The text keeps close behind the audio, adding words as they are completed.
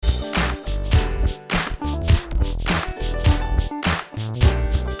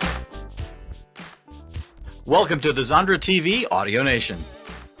Welcome to the Zondra TV Audio Nation,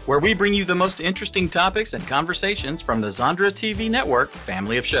 where we bring you the most interesting topics and conversations from the Zondra TV network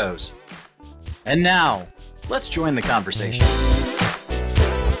family of shows. And now, let's join the conversation.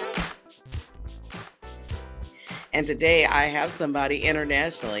 And today I have somebody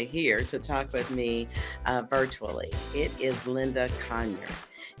internationally here to talk with me virtually. It is Linda Conyard,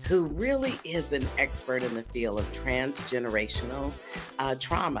 who really is an expert in the field of transgenerational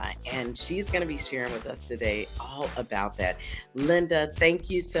trauma. And she's going to be sharing with us today all about that. Linda, thank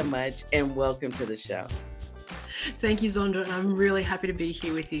you so much and welcome to the show. Thank you, Zondra. I'm really happy to be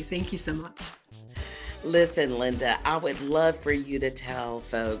here with you. Thank you so much. Listen, Linda, I would love for you to tell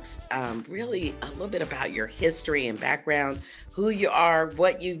folks really a little bit about your history and background, who you are,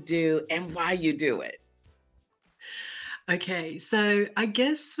 what you do, and why you do it. Okay, so I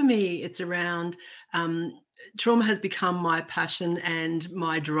guess for me, it's around trauma has become my passion and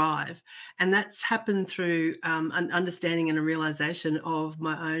my drive. And that's happened through an understanding and a realization of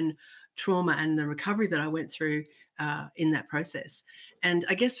my own trauma and the recovery that I went through in that process. And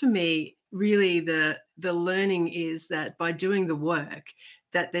I guess for me, really the learning is that by doing the work,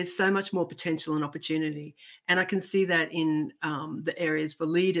 that there's so much more potential and opportunity. And I can see that in the areas for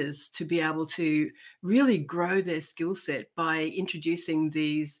leaders to be able to really grow their skill set by introducing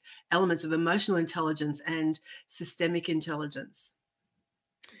these elements of emotional intelligence and systemic intelligence.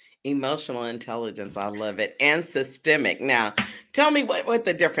 Emotional intelligence, I love it. And systemic. Now, tell me what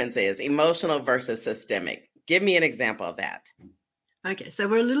the difference is, emotional versus systemic. Give me an example of that. Okay,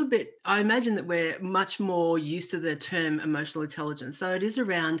 so I imagine that we're much more used to the term emotional intelligence. So it is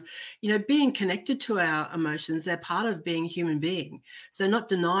around, being connected to our emotions. They're part of being a human being. So not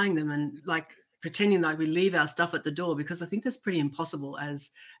denying them and pretending like we leave our stuff at the door, because I think that's pretty impossible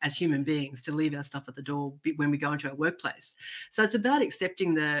as human beings to leave our stuff at the door when we go into our workplace. So it's about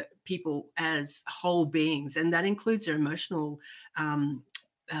accepting the people as whole beings, and that includes their emotional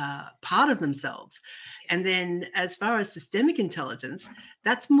part of themselves. And then as far as systemic intelligence,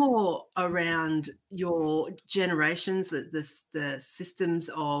 that's more around your generations, the systems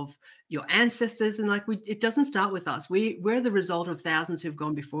of your ancestors. And it doesn't start with us. We're the result of thousands who've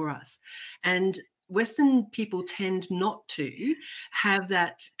gone before us. And Western people tend not to have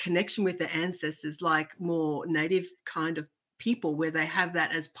that connection with their ancestors, like more native kind of people, where they have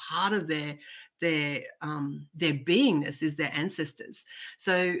that as part of their beingness is their ancestors.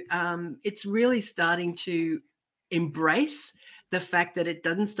 So it's really starting to embrace the fact that it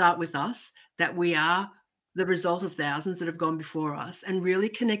doesn't start with us, that we are the result of thousands that have gone before us, and really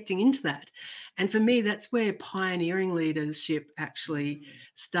connecting into that. And for me, that's where pioneering leadership actually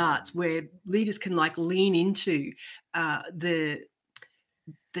starts, where leaders can lean into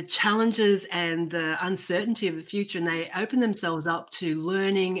the challenges and the uncertainty of the future, and they open themselves up to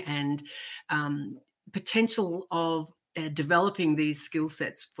learning and potential of developing these skill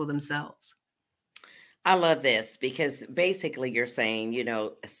sets for themselves. I love this because basically you're saying,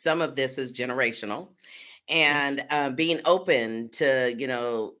 some of this is generational, and yes, being open to,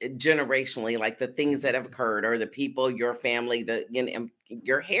 generationally, like the things that have occurred or the people, your family,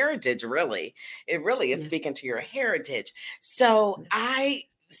 your heritage, really, it really is yes, speaking to your heritage. So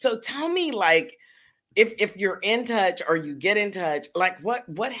So tell me, if you're in touch or you get in touch,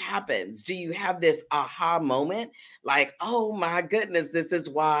 what happens? Do you have this aha moment? Oh my goodness, this is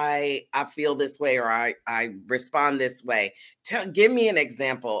why I feel this way, or I respond this way. Give me an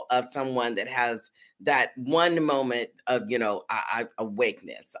example of someone that has that one moment of,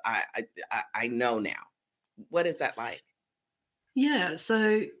 awakeness. I know now. What is that like? Yeah,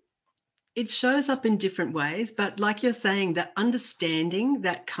 so it shows up in different ways, but like you're saying, the understanding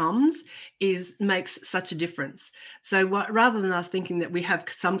that comes makes such a difference. So rather than us thinking that we have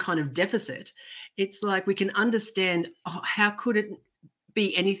some kind of deficit, it's like we can understand how could it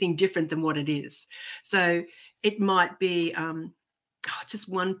be anything different than what it is. So it might be just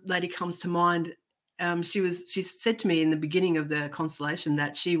one lady comes to mind. She said to me in the beginning of the constellation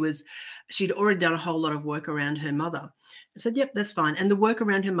that she'd already done a whole lot of work around her mother. I said, yep, that's fine. And the work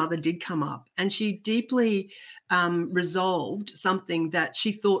around her mother did come up, and she deeply resolved something that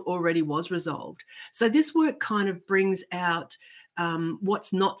she thought already was resolved. So this work kind of brings out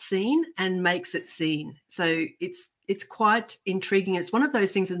what's not seen and makes it seen. So it's quite intriguing. It's one of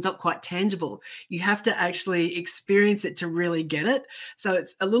those things that's not quite tangible. You have to actually experience it to really get it. So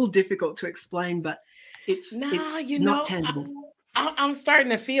it's a little difficult to explain, but it's not tangible. I'm starting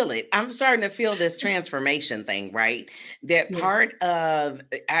to feel it. I'm starting to feel this transformation thing, right? That Yes. part of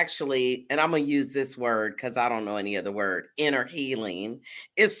actually, and I'm going to use this word because I don't know any other word, inner healing,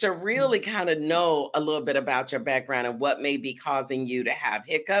 is to Mm. really kind of know a little bit about your background and what may be causing you to have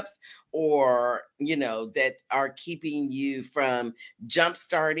hiccups or, that are keeping you from jump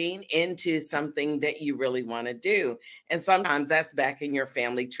starting into something that you really want to do. And sometimes that's back in your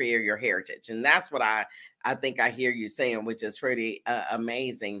family tree or your heritage. And that's what I think I hear you saying, which is pretty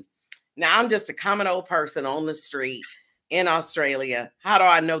amazing. Now, I'm just a common old person on the street in Australia. How do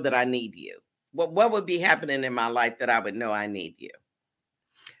I know that I need you? What would be happening in my life that I would know I need you?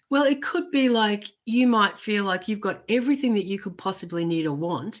 Well, it could be like you might feel like you've got everything that you could possibly need or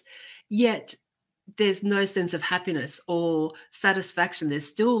want, yet there's no sense of happiness or satisfaction. There's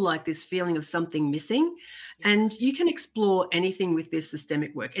still like this feeling of something missing. Yeah. And you can explore anything with this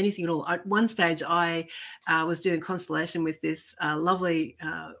systemic work, anything at all. At one stage, I was doing constellation with this lovely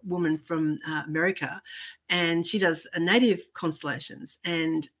woman from America, and she does native constellations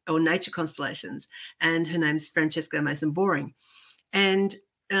or nature constellations. And her name's Francesca Mason Boring. And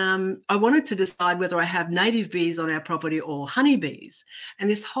I wanted to decide whether I have native bees on our property or honeybees. And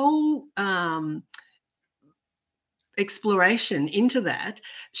this whole exploration into that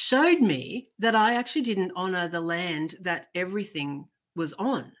showed me that I actually didn't honor the land that everything was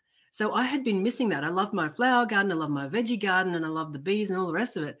on. So I had been missing that. I love my flower garden, I love my veggie garden, and I love the bees and all the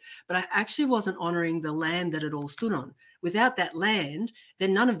rest of it. But I actually wasn't honoring the land that it all stood on. Without that land,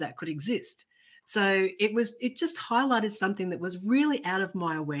 then none of that could exist. So it just highlighted something that was really out of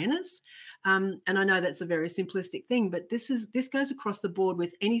my awareness. And I know that's a very simplistic thing, but this goes across the board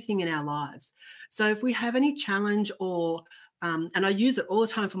with anything in our lives. So if we have any challenge and I use it all the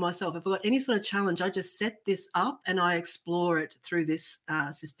time for myself, if I've got any sort of challenge, I just set this up and I explore it through this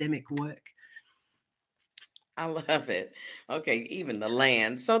systemic work. I love it. Okay, even the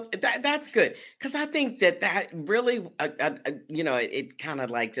land. So that's good because I think that really, it kind of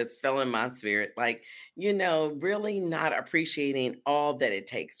like just fell in my spirit. Like, really not appreciating all that it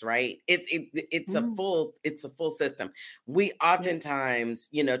takes, right? Mm, It's a full system. We yes, oftentimes,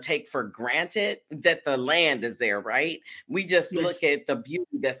 take for granted that the land is there, right? We just yes. look at the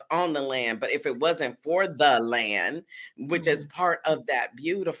beauty that's on the land, but if it wasn't for the land, which is Mhm, part of that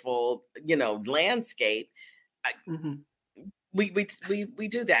beautiful, landscape, I mhm, we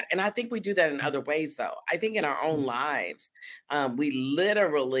do that, and I think we do that in other ways, though. I think in our own mm, lives, we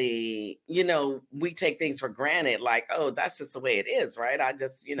literally, we take things for granted, like, oh, that's just the way it is, right? I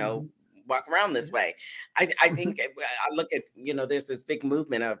just, mhm, walk around this yeah, way. I mhm, think I look at, there's this big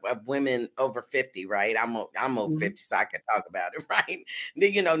movement of women over 50, right? I'm over mhm, 50, so I can talk about it, right?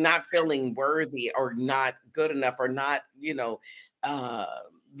 Not feeling worthy or not good enough or not, uh,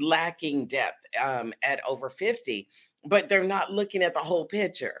 lacking depth at over 50, but they're not looking at the whole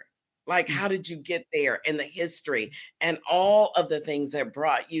picture. Like, mm, how did you get there and the history and all of the things that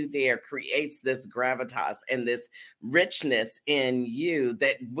brought you there creates this gravitas and this richness in you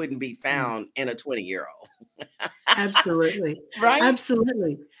that wouldn't be mm. found in a 20-year-old. Absolutely. Right?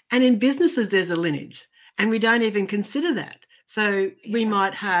 Absolutely. And in businesses, there's a lineage, and we don't even consider that. So we Yeah.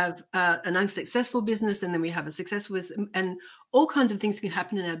 might have an unsuccessful business, and then we have a successful business, and all kinds of things can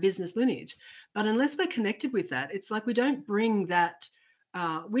happen in our business lineage. But unless we're connected with that, it's like we don't bring that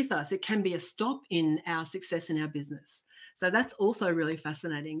with us. It can be a stop in our success in our business. So that's also really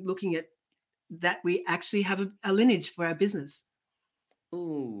fascinating, looking at that we actually have a lineage for our business.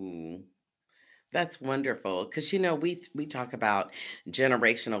 Ooh. That's wonderful because we talk about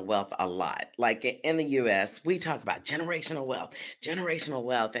generational wealth a lot. Like in the US, we talk about generational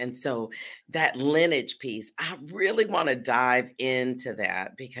wealth. And so that lineage piece, I really want to dive into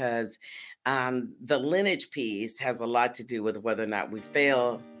that because the lineage piece has a lot to do with whether or not we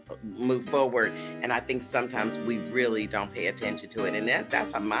fail, move forward. And I think sometimes we really don't pay attention to it. And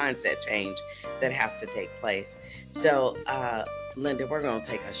that's a mindset change that has to take place. So, Linda, we're going to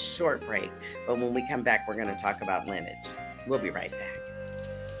take a short break, but when we come back, we're going to talk about lineage. We'll be right back.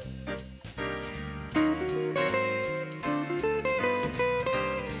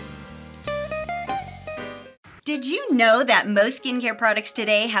 Did you know that most skincare products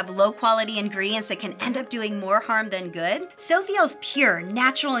today have low-quality ingredients that can end up doing more harm than good? Sofiel's pure,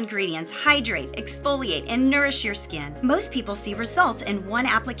 natural ingredients hydrate, exfoliate, and nourish your skin. Most people see results in one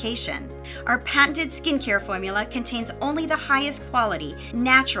application. Our patented skincare formula contains only the highest quality,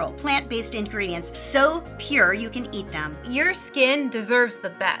 natural, plant-based ingredients so pure you can eat them. Your skin deserves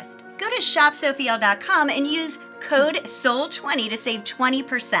the best. Go to shopsofiel.com and use code SOUL20 to save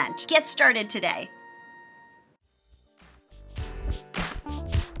 20%. Get started today.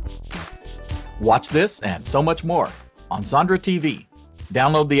 Watch this and so much more on Zondra TV.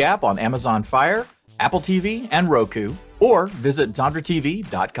 Download the app on Amazon Fire, Apple TV, and Roku, or visit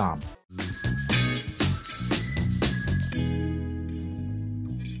ZondraTV.com.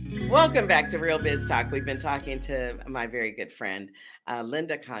 Welcome back to Real Biz Talk. We've been talking to my very good friend,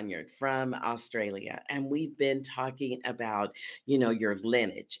 Linda Conyard from Australia. And we've been talking about, your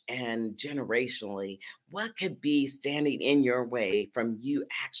lineage and generationally, what could be standing in your way from you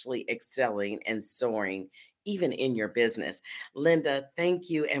actually excelling and soaring even in your business. Linda, thank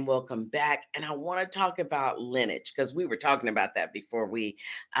you and welcome back. And I want to talk about lineage because we were talking about that before we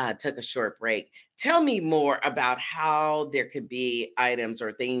took a short break. Tell me more about how there could be items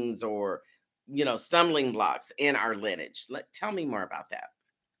or things or, stumbling blocks in our lineage. Tell me more about that.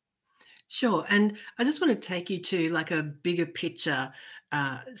 Sure. And I just want to take you to like a bigger picture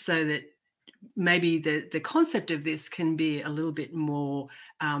so that maybe the concept of this can be a little bit more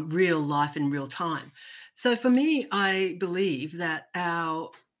real life in real time. So for me, I believe that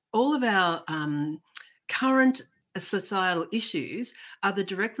all of our current societal issues are the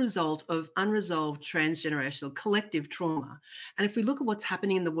direct result of unresolved transgenerational collective trauma. And if we look at what's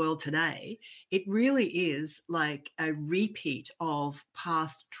happening in the world today, it really is like a repeat of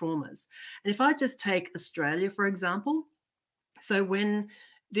past traumas. And if I just take Australia, for example, so when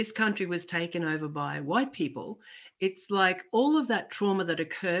this country was taken over by white people, it's like all of that trauma that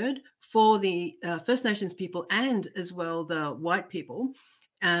occurred for the First Nations people and as well the white people,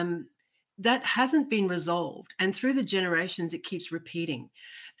 that hasn't been resolved. And through the generations, it keeps repeating.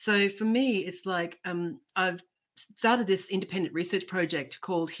 So for me, it's like I've started this independent research project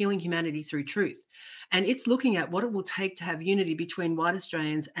called Healing Humanity Through Truth. And it's looking at what it will take to have unity between white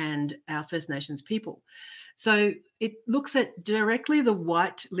Australians and our First Nations people. So it looks at directly the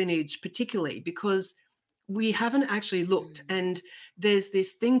white lineage, particularly because we haven't actually looked. And there's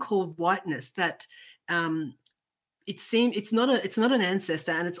this thing called whiteness that it seems it's not an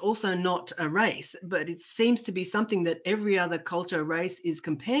ancestor, and it's also not a race, but it seems to be something that every other culture race is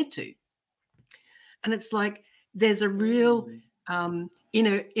compared to. And it's like there's a real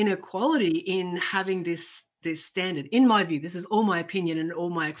inequality in having this standard. In my view, this is all my opinion and all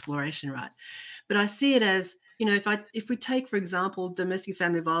my exploration, right? But I see it as, if we take, for example, domestic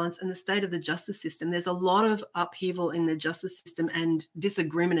family violence and the state of the justice system, there's a lot of upheaval in the justice system and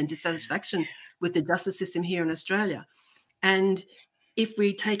disagreement and dissatisfaction with the justice system here in Australia. And if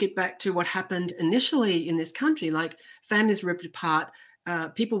we take it back to what happened initially in this country, like families ripped apart,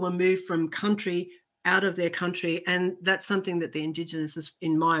 people were moved from country out of their country, and that's something that the Indigenous,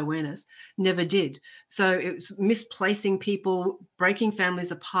 in my awareness, never did. So it was misplacing people, breaking families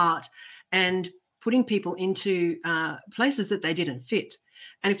apart, and putting people into places that they didn't fit.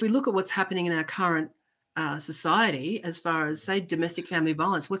 And if we look at what's happening in our current society, as far as, say, domestic family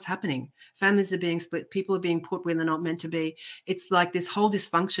violence, what's happening? Families are being split, people are being put where they're not meant to be. It's like this whole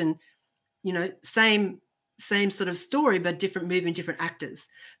dysfunction, same sort of story, but different moving, different actors.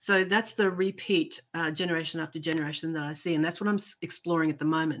 So that's the repeat generation after generation that I see. And that's what I'm exploring at the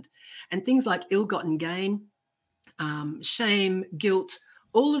moment. And things like ill-gotten gain, shame, guilt,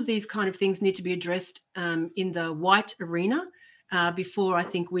 all of these kind of things need to be addressed in the white arena before I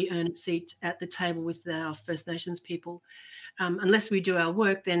think we earn a seat at the table with our First Nations people. Unless we do our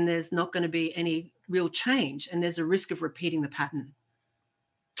work, then there's not going to be any real change, and there's a risk of repeating the pattern.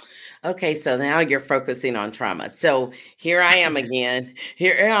 Okay, so now you're focusing on trauma. So here I am again.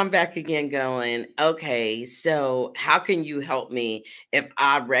 Here I'm back again going, okay, so how can you help me if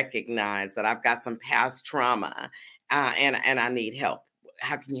I recognize that I've got some past trauma and I need help?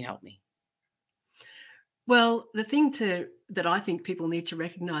 How can you help me? Well, the thing that I think people need to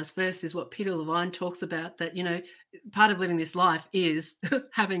recognize first is what Peter Levine talks about, that, part of living this life is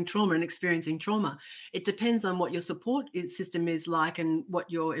having trauma and experiencing trauma. It depends on what your support system is like and what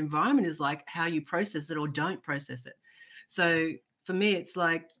your environment is like, how you process it or don't process it. So for me, it's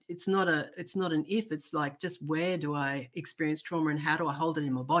like, it's not an if, it's like, just where do I experience trauma and how do I hold it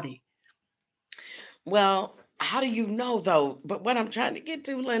in my body? Well, how do you know though? But what I'm trying to get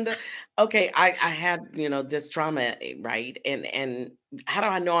to, Linda, okay, I had, this trauma, right? And how do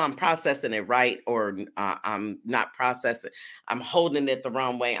I know I'm processing it right or I'm not processing? I'm holding it the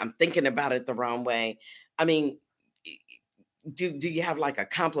wrong way. I'm thinking about it the wrong way. I mean, do you have like a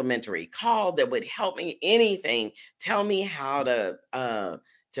complimentary call that would help me? Anything? Tell me how to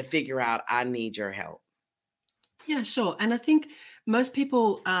figure out I need your help. Yeah, sure. And I think most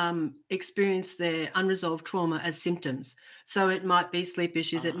people experience their unresolved trauma as symptoms. So it might be sleep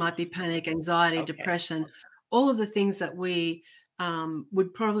issues, it might be panic, anxiety, Okay. depression, all of the things that we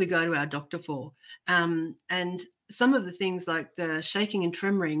would probably go to our doctor for. And some of the things like the shaking and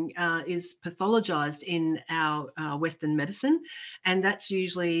tremoring is pathologized in our Western medicine. And that's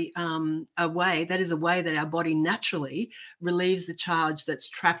usually a way that our body naturally relieves the charge that's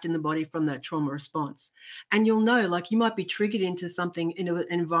trapped in the body from that trauma response. And you'll know, like you might be triggered into something in an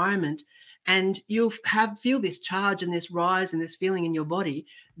environment, and you'll feel this charge and this rise and this feeling in your body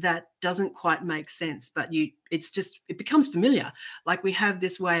that doesn't quite make sense, but it becomes familiar. Like we have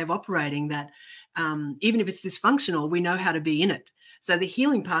this way of operating that even if it's dysfunctional, we know how to be in it. So the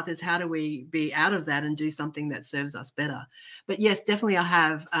healing path is, how do we be out of that and do something that serves us better? But yes, definitely I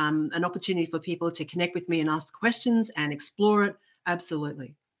have an opportunity for people to connect with me and ask questions and explore it.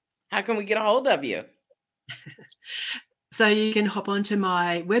 Absolutely. How can we get a hold of you? So you can hop onto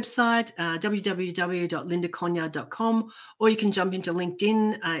my website, www.lindaconyard.com, or you can jump into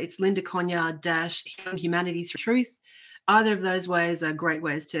LinkedIn. It's Linda Conyard - Humanity Through Truth. Either of those ways are great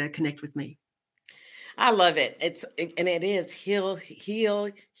ways to connect with me. I love it. It is heal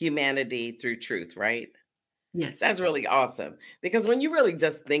humanity through truth, right? Yes. That's really awesome, because when you really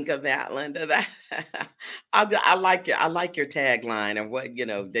just think of that, Linda, that I like your tagline and what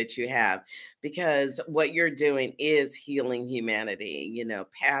that you have, because what you're doing is healing humanity.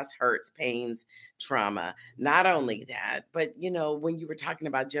 Past hurts, pains, trauma. Not only that, but when you were talking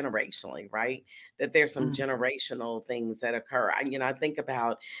about generationally, right? That there's some generational things that occur. I think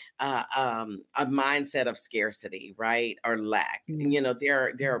about a mindset of scarcity, right, or lack.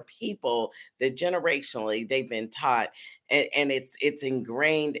 There are people that generationally they've been taught, and it's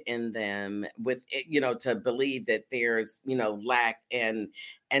ingrained in them with to believe that there's lack, and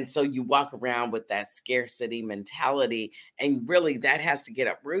so you walk around with that scarcity mentality, and really that has to get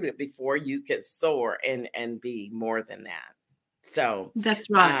uprooted before you can soar and be more than that. So that's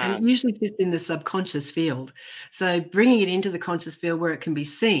right. And it usually sits in the subconscious field. So bringing it into the conscious field where it can be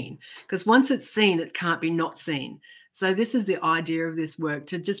seen, because once it's seen, it can't be not seen. So this is the idea of this work,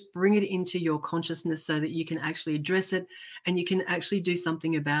 to just bring it into your consciousness so that you can actually address it and you can actually do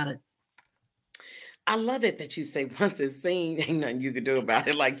something about it. I love it that you say once it's seen, ain't nothing you can do about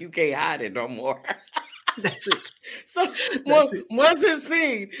it. Like you can't hide it no more. That's it. So once it's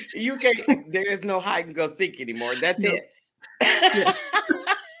seen, you can't. There is no hide and go seek anymore. That's it. Yes.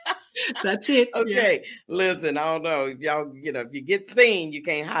 That's it. Okay. Yeah. Listen, I don't know if y'all, if you get seen, you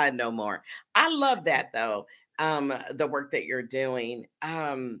can't hide no more. I love that though. The work that you're doing.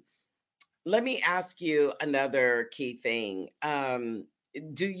 Let me ask you another key thing.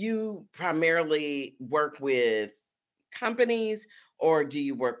 Do you primarily work with companies, or do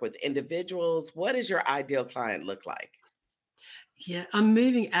you work with individuals? What does your ideal client look like? Yeah, I'm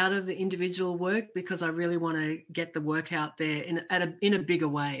moving out of the individual work because I really want to get the work out there in a bigger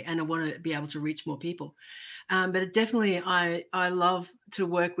way, and I want to be able to reach more people. But definitely, I love to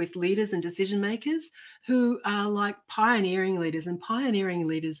work with leaders and decision makers who are like pioneering leaders. And pioneering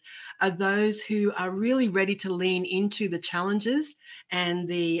leaders are those who are really ready to lean into the challenges and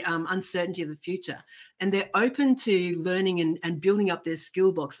the uncertainty of the future. And they're open to learning and building up their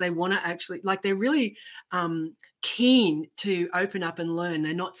skill box. They want to actually, they're really keen to open up and learn.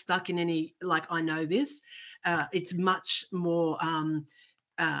 They're not stuck in any, I know this. It's much more,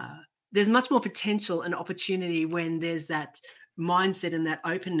 there's much more potential and opportunity when there's that mindset and that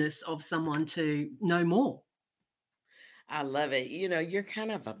openness of someone to know more. I love it. You're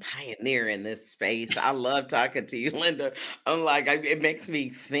kind of a pioneer in this space. I love talking to you, Linda. I'm like, it makes me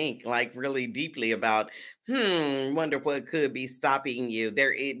think really deeply about, wonder what could be stopping you.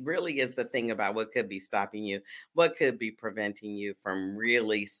 It really is the thing about what could be stopping you, what could be preventing you from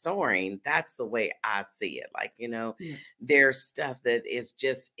really soaring. That's the way I see it. There's stuff that is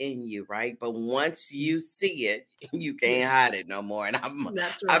just in you, right? But once you see it, you can't hide it no more. And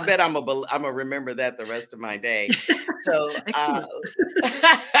That's right. I bet I'm gonna remember that the rest of my day. So,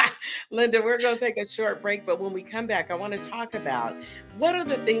 Linda, we're going to take a short break, but when we come back, I want to talk about what are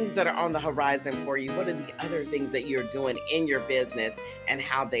the things that are on the horizon for you? What are the other things that you're doing in your business, and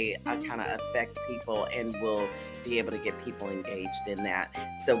how they kind of affect people, and will be able to get people engaged in that.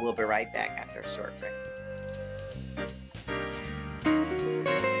 So we'll be right back after a short break.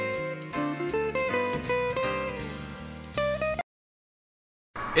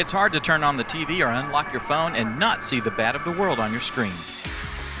 It's hard to turn on the TV or unlock your phone and not see the bad of the world on your screen.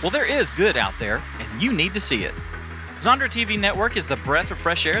 Well, there is good out there, and you need to see it. Zondra TV Network is the breath of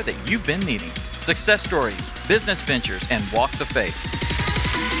fresh air that you've been needing. Success stories, business ventures, and walks of faith.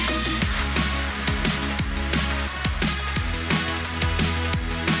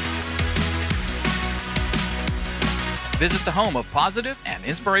 Visit the home of positive and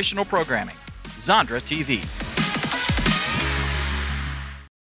inspirational programming, Zondra TV.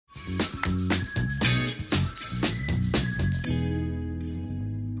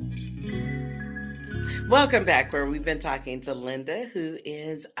 Welcome back, where we've been talking to Linda, who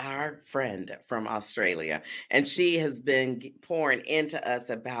is our friend from Australia. And she has been pouring into us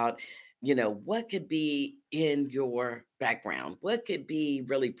about, what could be in your background? What could be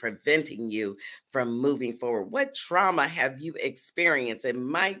really preventing you from moving forward? What trauma have you experienced? It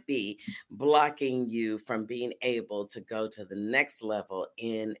might be blocking you from being able to go to the next level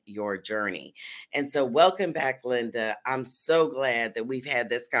in your journey. And so, welcome back, Linda. I'm so glad that we've had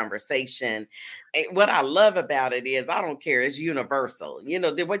this conversation. What I love about it is I don't care, it's universal.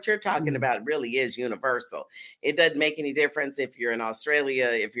 What you're talking Mm, about really is universal. It doesn't make any difference if you're in Australia,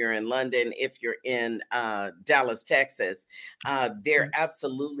 if you're in London, if you're in Dallas, Texas. There mm,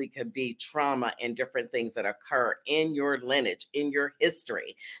 absolutely could be trauma and different things that occur in your lineage, in your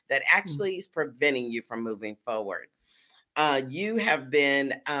history, that mm. actually is preventing you from moving forward. You have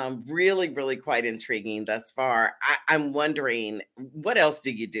been really, really quite intriguing thus far. I'm wondering, what else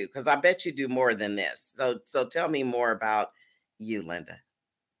do you do? Because I bet you do more than this. So tell me more about you, Linda.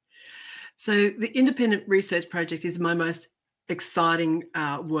 So the independent research project is my most exciting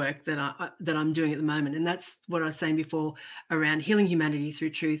work that I'm doing at the moment, and that's what I was saying before around healing humanity through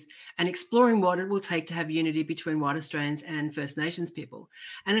truth and exploring what it will take to have unity between White Australians and First Nations people.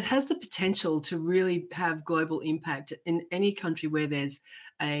 And it has the potential to really have global impact in any country where there's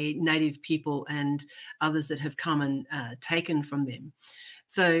a native people and others that have come and taken from them.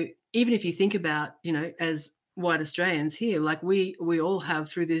 So even if you think about, as white Australians here, like we all have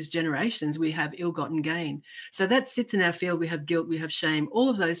through these generations, we have ill-gotten gain. So that sits in our field. We have guilt, we have shame, all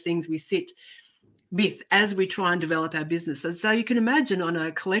of those things we sit with as we try and develop our business. So you can imagine on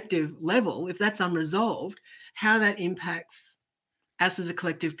a collective level, if that's unresolved, how that impacts us as a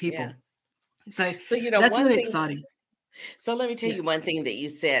collective Yeah. people. So So, that's one really thing. exciting. So let me tell Yeah. you one thing that you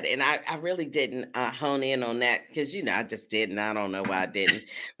said, and I really didn't hone in on that because I just didn't. I don't know why I didn't.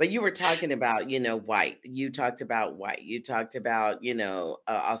 But you were talking about white. You talked about white. You talked about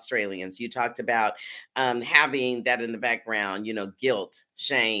Australians. You talked about having that in the background. Guilt,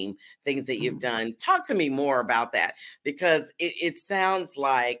 shame, things that you've Mm. done. Talk to me more about that because it sounds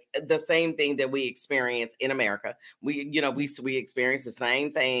like the same thing that we experience in America. We experience the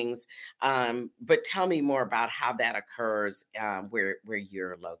same things, but tell me more about how that occurs where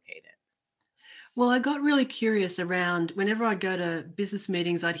you're located. Well, I got really curious around whenever I'd go to business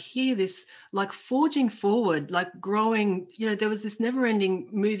meetings, I'd hear this like forging forward, like growing, there was this never ending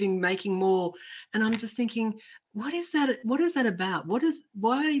moving, making more. And I'm just thinking, what is that? What is that about? Why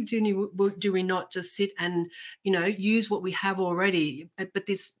do we not just sit and, use what we have already, but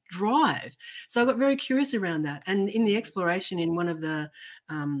this drive? So I got very curious around that. And in the exploration in one of the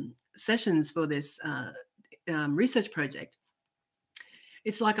sessions for this research project,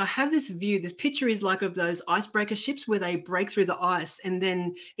 it's like I have this view, this picture is like of those icebreaker ships where they break through the ice and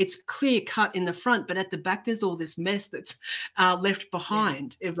then it's clear cut in the front, but at the back there's all this mess that's left Yeah.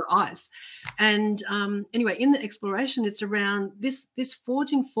 behind of the ice. And anyway, in the exploration, it's around this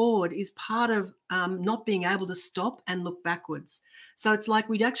forging forward is part of not being able to stop and look backwards. So it's like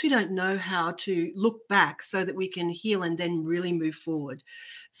we actually don't know how to look back so that we can heal and then really move forward.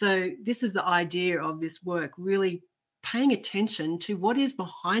 So this is the idea of this work, really paying attention to what is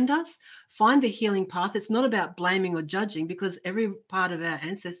behind us, find the healing path. It's not about blaming or judging because every part of our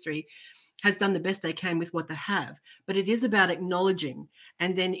ancestry has done the best they can with what they have, but it is about acknowledging,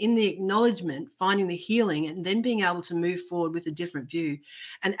 and then in the acknowledgement finding the healing and then being able to move forward with a different view.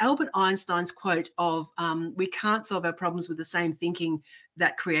 And Albert Einstein's quote of we can't solve our problems with the same thinking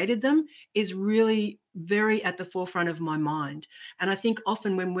that created them is really very at the forefront of my mind. And I think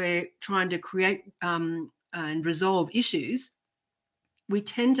often when we're trying to create and resolve issues, we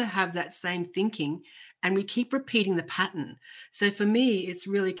tend to have that same thinking and we keep repeating the pattern. So for me, it's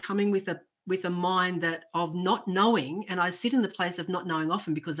really coming with a mind that of not knowing, and I sit in the place of not knowing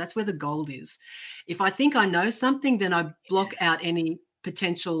often because that's where the gold is. If I think I know something, then I block out any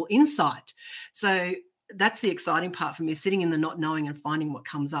potential insight. So that's the exciting part for me, sitting in the not knowing and finding what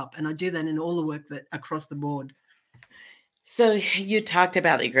comes up. And I do that in all the work that across the board. So you talked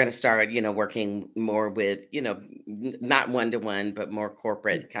about that you're going to start, working more with, not one to one, but more Yeah.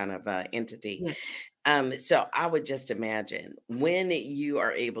 corporate kind of entity. Yeah. So I would just imagine when you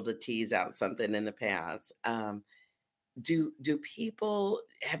are able to tease out something in the past, do people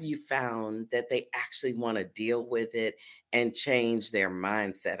have you found that they actually want to deal with it and change their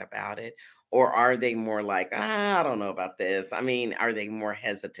mindset about it, or are they more like, I don't know about this? I mean, are they more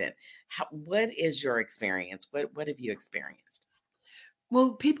hesitant? What is your experience? What have you experienced?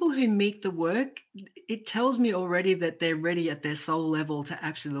 Well, people who meet the work, it tells me already that they're ready at their soul level to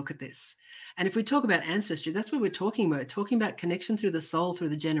actually look at this. And if we talk about ancestry, that's what we're talking about connection through the soul, through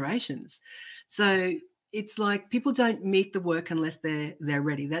the generations. So it's like people don't meet the work unless they're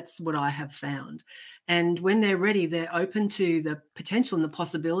ready. That's what I have found. And when they're ready, they're open to the potential and the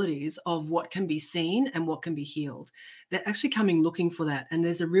possibilities of what can be seen and what can be healed. They're actually coming looking for that, and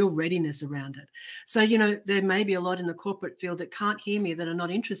there's a real readiness around it. So, there may be a lot in the corporate field that can't hear me, that are not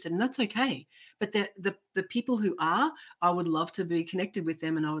interested, and that's okay. But the people who are, I would love to be connected with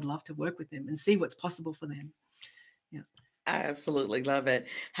them, and I would love to work with them and see what's possible for them. Yeah. I absolutely love it.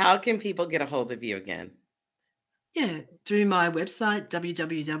 How can people get a hold of you again? Yeah, through my website,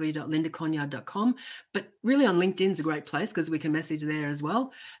 www.lindaconyard.com. But really on LinkedIn's a great place because we can message there as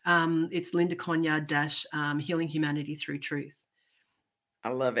well. It's Linda Conyard Healing Humanity Through Truth. I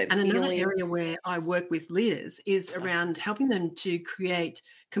love it. And another Healing. area where I work with leaders is around helping them to create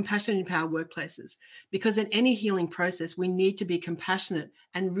compassion empowered workplaces. Because in any healing process, we need to be compassionate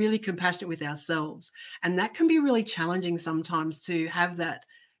and really compassionate with ourselves. And that can be really challenging sometimes, to have that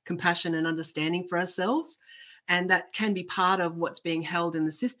compassion and understanding for ourselves. And that can be part of what's being held in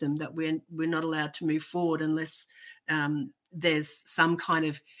the system, that we're not allowed to move forward unless there's some kind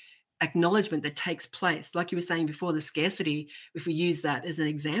of acknowledgement that takes place. Like you were saying before, the scarcity, if we use that as an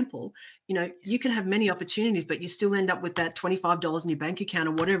example, you can have many opportunities, but you still end up with that $25 in your bank account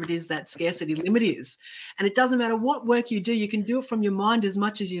or whatever it is that scarcity limit is. And it doesn't matter what work you do, you can do it from your mind as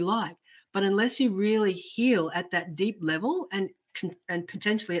much as you like. But unless you really heal at that deep level and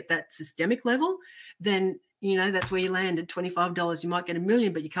potentially at that systemic level, then that's where you land at $25. You might get $1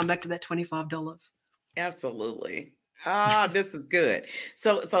 million, but you come back to that $25. Absolutely. This is good.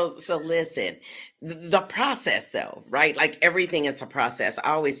 So listen, the process though, right? Like everything is a process.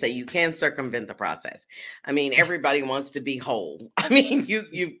 I always say you can circumvent the process. I mean, everybody wants to be whole. I mean,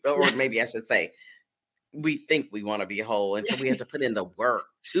 or maybe I should say, we think we want to be whole until we have to put in the work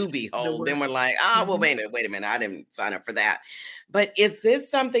to be whole. Then we're like, well, wait a minute. I didn't sign up for that. But is this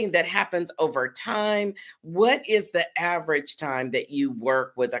something that happens over time? What is the average time that you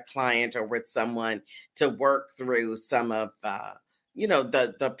work with a client or with someone to work through some of,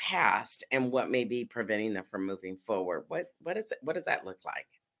 the past and what may be preventing them from moving forward? What does that look like?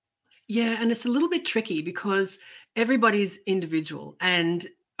 Yeah. And it's a little bit tricky because everybody's individual, and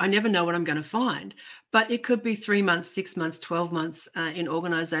I never know what I'm going to find, but it could be 3 months, 6 months, 12 months in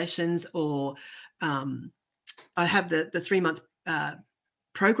organizations, or I have the 3-month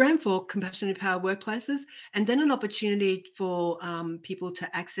program for Compassion Empowered Workplaces, and then an opportunity for people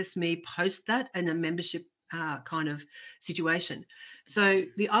to access me post that in a membership kind of situation. So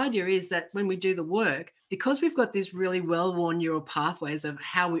the idea is that when we do the work, because we've got these really well-worn neural pathways of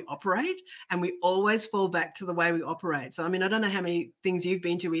how we operate, and we always fall back to the way we operate. So, I mean, I don't know how many things you've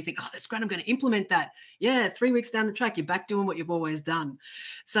been to where you think, that's great, I'm going to implement that. Yeah, 3 weeks down the track, you're back doing what you've always done.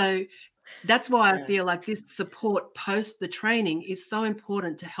 So that's why I feel like this support post the training is so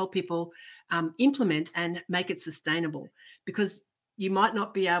important, to help people implement and make it sustainable, because you might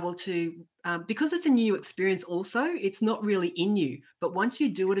not be able to, because it's a new experience also, it's not really in you. But once you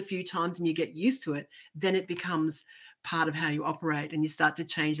do it a few times and you get used to it, then it becomes part of how you operate, and you start to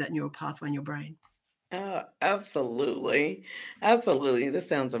change that neural pathway in your brain. Oh, absolutely. Absolutely. This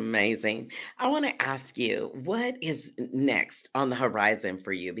sounds amazing. I want to ask you, what is next on the horizon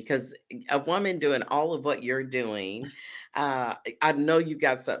for you? Because a woman doing all of what you're doing, I know you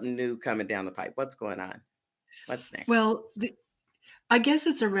got something new coming down the pipe. What's going on? What's next? Well, I guess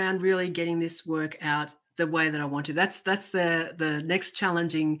it's around really getting this work out the way that I want to. That's the next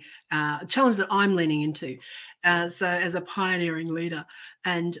challenge that I'm leaning into. So as a pioneering leader,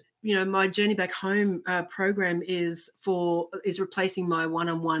 and my Journey Back Home program is replacing my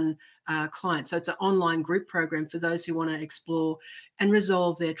one-on-one client. So it's an online group program for those who want to explore and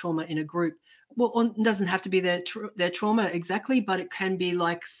resolve their trauma in a group. Well, it doesn't have to be their trauma exactly, but it can be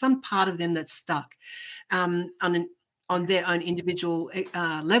like some part of them that's stuck on their own individual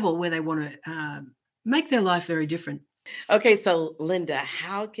level, where they want to make their life very different. Okay, so Linda,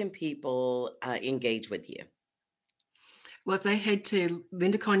 how can people engage with you? Well, if they head to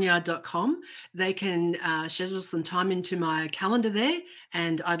lindaconyard.com, they can schedule some time into my calendar there,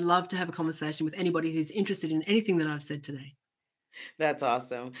 and I'd love to have a conversation with anybody who's interested in anything that I've said today. That's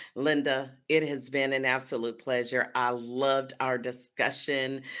awesome. Linda, it has been an absolute pleasure. I loved our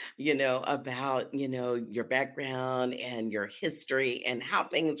discussion, about, your background and your history and how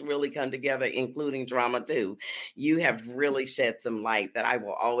things really come together, including drama too. You have really shed some light that I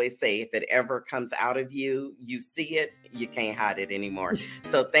will always say, if it ever comes out of you, you see it, you can't hide it anymore.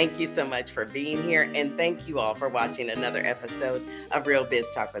 So thank you so much for being here. And thank you all for watching another episode of Real Biz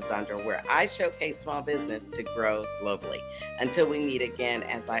Talk with Zondra, where I showcase small business to grow globally. Until we meet again,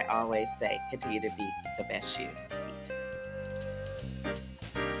 as I always say, continue to be the best you. Peace.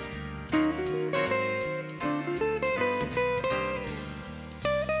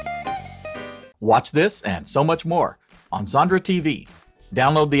 Watch this and so much more on Zondra TV.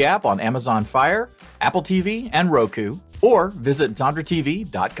 Download the app on Amazon Fire, Apple TV, and Roku, or visit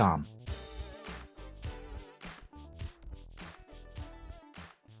ZondraTV.com.